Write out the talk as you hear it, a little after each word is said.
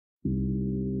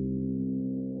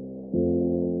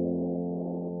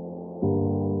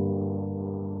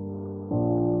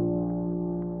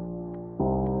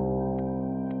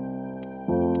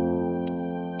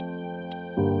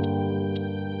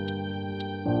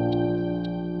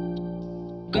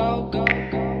Go, go,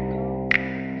 go,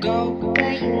 go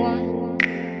where you want.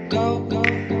 Go, go,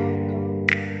 go,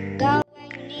 go where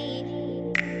you need.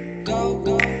 Go,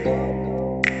 go,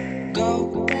 go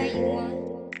where you want.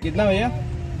 कितना भैया?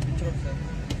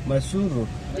 Mysore road.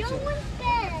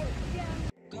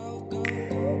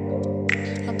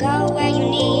 Go where you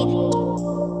need.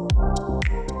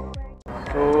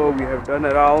 So we have done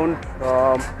around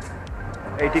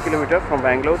 80 kilometers from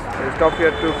Bangalore. We stop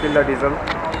here to fill the diesel.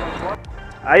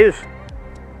 Ayush,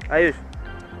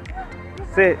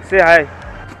 say hi.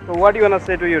 So what do you wanna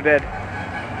say to your dad?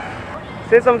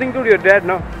 Say something to your dad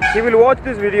now. He will watch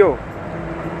this video.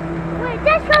 Wait,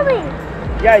 that's for me.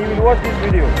 Yeah, he will watch this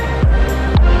video.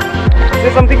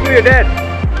 Say something to your dad.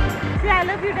 Say I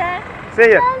love you, Dad. Say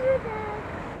here. I love you,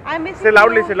 Dad. I miss Say you.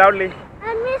 loudly. Say loudly. I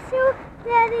miss you,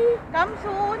 Daddy. Come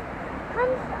soon.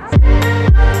 Come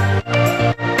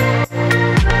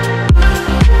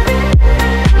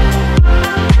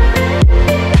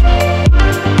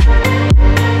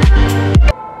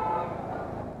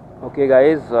Okay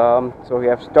guys, so we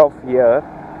have stopped here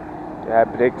to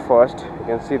have breakfast. You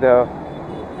can see the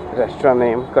restaurant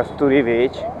name Kasturi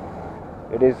Veg.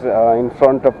 It is in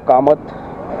front of Kamath,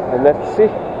 and let's see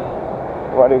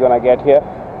what we're gonna get here.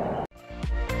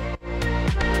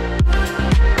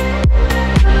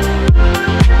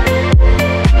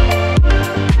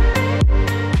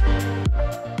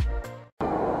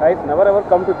 Guys, never ever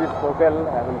come to this hotel,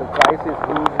 and the price is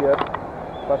huge here.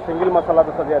 For single masala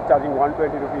dosa they are charging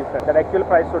 120 rupees. The actual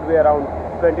price should be around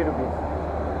 20 rupees.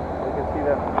 You can see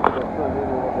the restaurant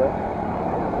name over there.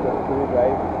 Kasturi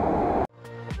Drive.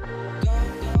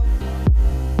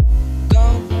 Go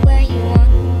where you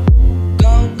want.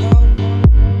 Go, go,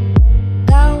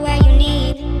 go where you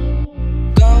need.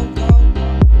 Go, go,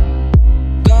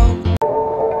 go.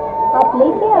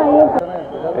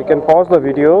 You can pause the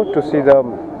video to see the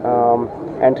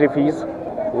entry fees.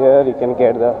 Here you can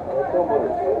get the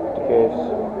tickets.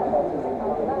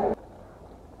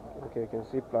 Okay, you can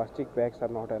see plastic bags are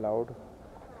not allowed,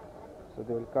 so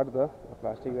they will cut the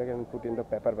plastic bag and put in the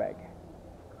paper bag,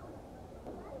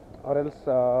 or else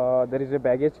there is a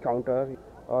baggage counter.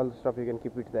 All the stuff you can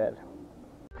keep it there.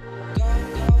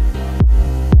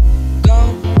 Go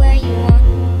where you want.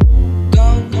 Go,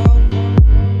 go,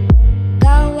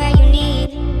 go where you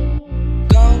need.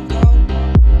 Go, go,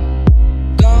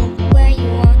 go where you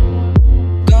want.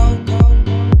 Go, go,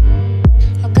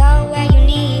 go where you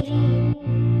need.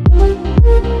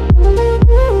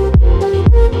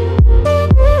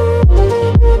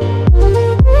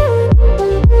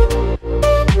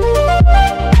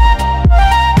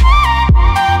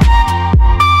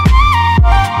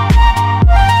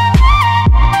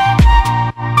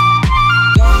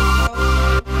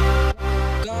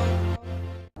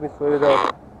 Let me show you the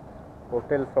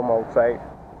hotel from outside.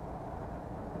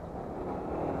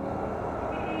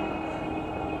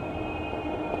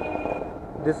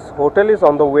 This hotel is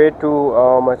on the way to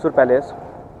Mysore Palace.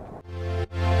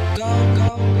 Go, go,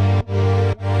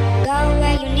 go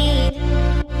where you need.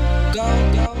 Go,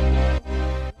 go.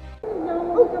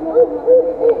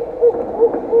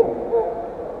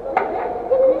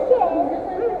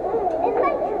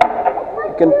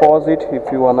 You can pause it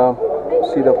if you wanna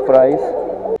see the price.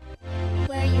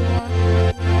 Where you want.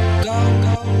 Go,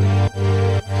 go,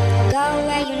 go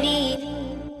where you need.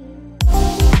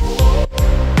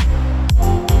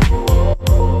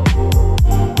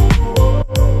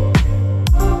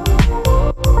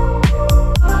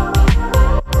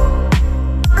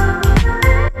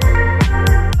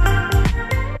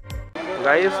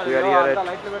 Guys, we are here at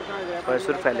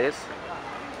Mysore Palace.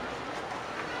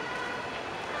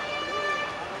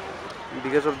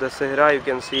 Because of the Sahara, you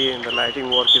can see the lighting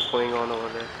work is going on over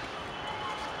there.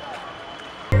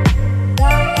 Go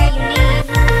where you need.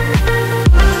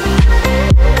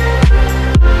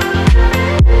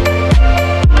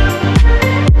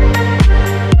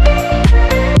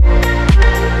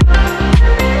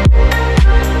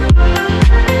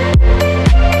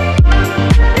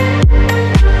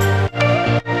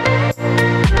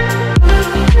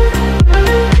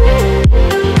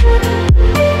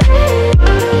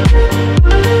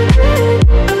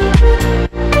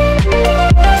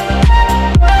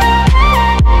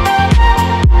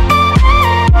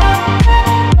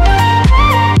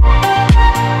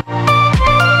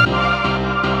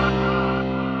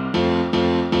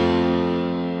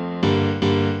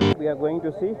 We are going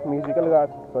to see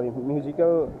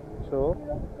musical show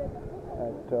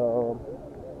at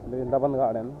Vrindavan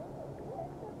Garden.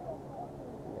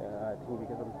 Yeah, I think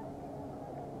because of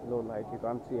low light you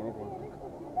can't see anything.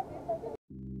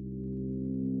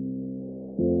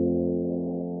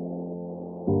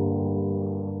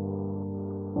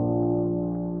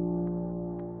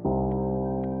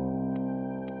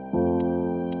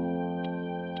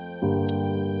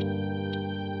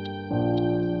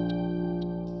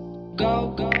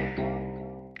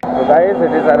 Guys,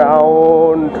 it is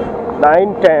around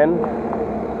 9:10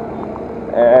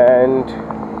 and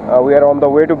we are on the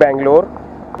way to Bangalore.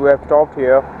 We have stopped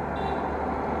here.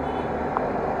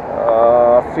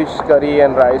 Fish curry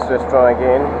and rice restaurant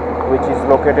again, which is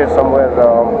located somewhere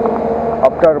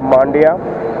after Mandya.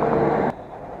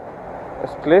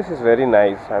 This place is very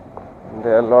nice.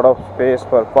 There are a lot of space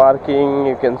for parking.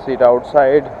 You can sit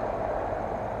outside.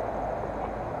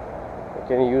 You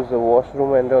can use the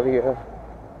washroom under here.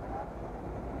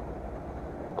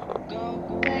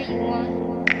 Where you want,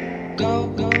 go,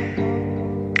 go,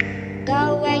 go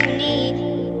where you need,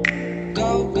 go,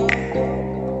 go,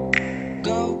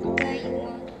 go where you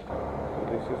want.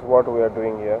 This is what we are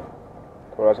doing here.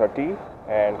 Thoda sa tea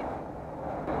and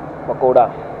pakoda.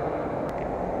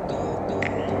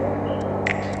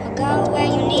 Go where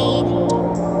you need.